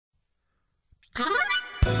Well,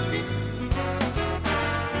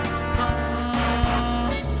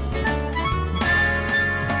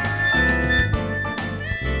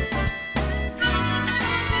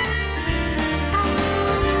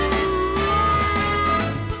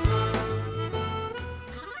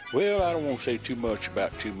 I don't want to say too much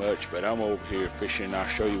about too much, but I'm over here fishing. I'll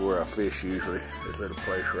show you where I fish usually. This little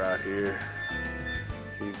place right here.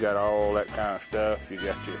 You've got all that kind of stuff. You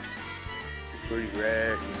got your pretty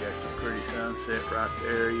grass, you got your pretty sunset right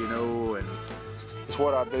there, you know, and it's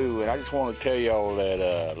what I do. And I just want to tell y'all that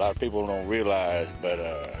a lot of people don't realize, but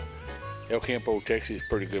El Campo, Texas is a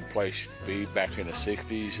pretty good place to be back in the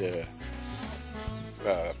 60s.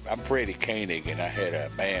 I'm Freddie Koenig, and I had a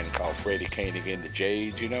band called Freddie Koenig and the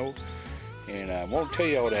Jades, you know. And I want to tell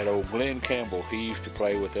y'all that old Glen Campbell, he used to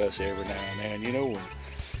play with us every now and then, you know.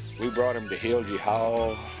 And we brought him to Hilgy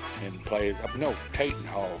Hall and played, no, Taiton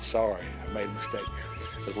Hall, sorry, I made a mistake,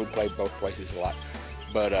 because we played both places a lot.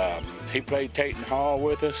 But he played Taiton Hall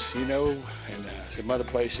with us, you know, and some other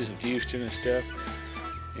places in Houston and stuff.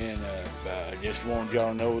 And I just wanted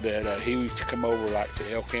y'all to know that he used to come over like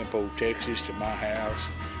to El Campo, Texas, to my house.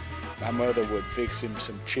 My mother would fix him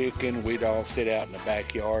some chicken. We'd all sit out in the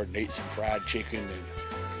backyard and eat some fried chicken.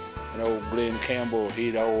 And old Glen Campbell,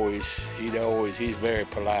 he's very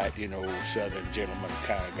polite, you know, southern gentleman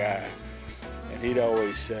kind of guy. And he'd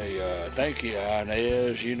always say, thank you,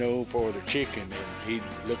 Inez, you know, for the chicken. And he'd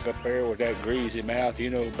look up there with that greasy mouth, you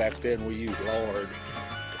know, back then we used lard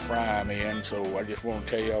fry them in. So I just want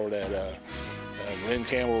to tell y'all that Glen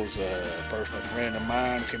Campbell's a personal friend of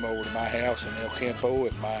mine. Came over to my house in El Campo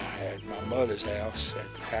at my mother's house. At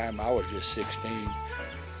the time I was just 16.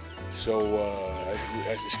 So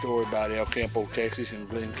that's the story about El Campo, Texas and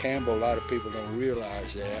Glen Campbell. A lot of people don't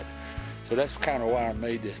realize that. So that's kind of why I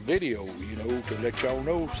made this video, you know, to let y'all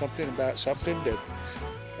know something about something that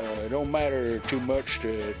it don't matter too much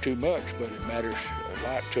to too much, but it matters a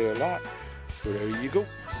lot to a lot. So there you go.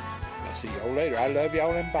 I'll see y'all later. I love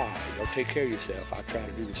y'all and bye. Y'all take care of yourself. I try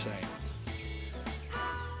to do the same.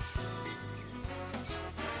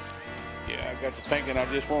 Yeah, I got to thinking I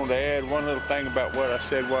just wanted to add one little thing about what I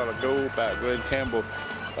said a while ago about Glen Campbell.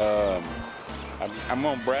 I'm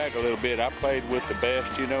gonna brag a little bit. I played with the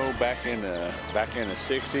best, you know, back in the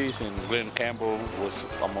 60s, and Glen Campbell was,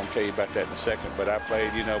 I'm gonna tell you about that in a second, but I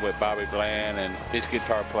played, you know, with Bobby Glen and his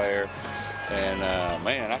guitar player. And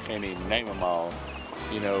man, I can't even name them all,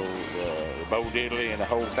 you know, Bo Diddley and the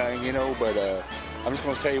whole thing, you know. But I'm just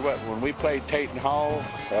going to tell you what, when we played Taiton Hall,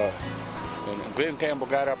 and Glen Campbell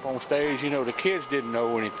got up on stage, you know, the kids didn't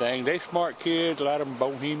know anything. They smart kids, a lot of them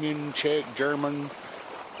Bohemian, Czech, German,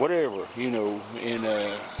 whatever, you know. And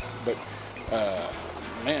but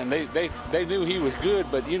man, they knew he was good,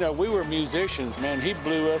 but you know, we were musicians, man. He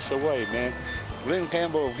blew us away, man. Glen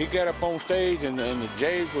Campbell, he got up on stage and the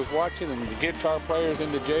Jades was watching, and the guitar players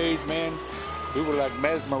in the Jades, man, we were like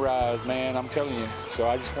mesmerized, man, I'm telling you. So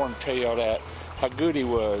I just want to tell y'all that, how good he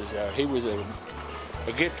was. He was a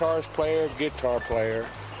guitar player,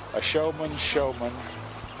 a showman, a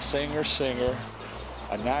singer,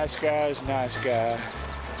 a nice guy,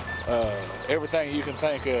 everything you can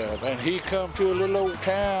think of. And he come to a little old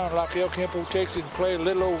town like El Campo, Texas, and played a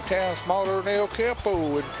little old town smaller than El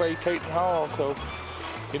Campo and played Taiton Hall. So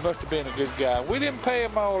he must have been a good guy. We didn't pay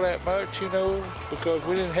him all that much, you know, because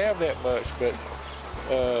we didn't have that much, but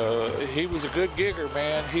he was a good gigger,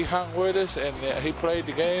 man. He hung with us, and he played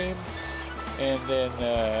the game. And then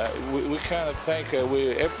we kind of think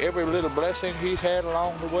every little blessing he's had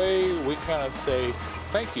along the way, we kind of say,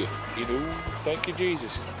 thank you, you know, thank you,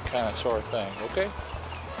 Jesus, kind of sort of thing, okay?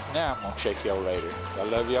 Now I'm going to check y'all later. I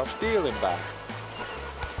love y'all still, and bye.